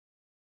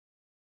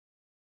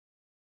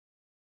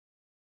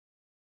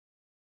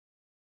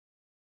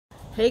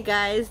Hey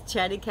guys,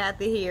 Chatty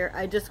Cathy here.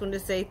 I just want to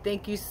say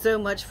thank you so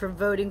much for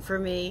voting for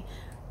me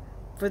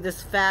for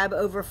this Fab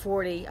Over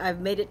 40. I've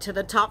made it to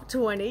the top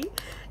 20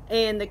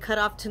 and the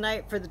cutoff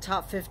tonight for the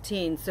top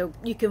 15. So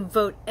you can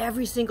vote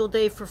every single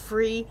day for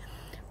free,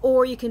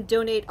 or you can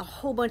donate a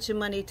whole bunch of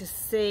money to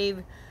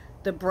save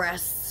the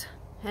breasts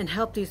and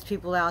help these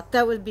people out.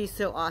 That would be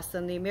so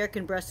awesome. The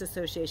American Breast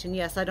Association.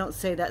 Yes, I don't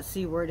say that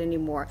C word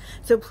anymore.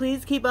 So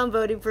please keep on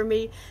voting for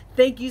me.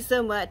 Thank you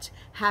so much.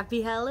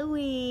 Happy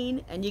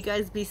Halloween. And you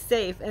guys be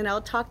safe. And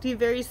I'll talk to you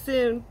very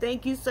soon.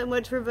 Thank you so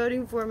much for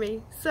voting for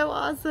me. So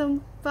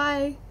awesome.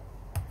 Bye.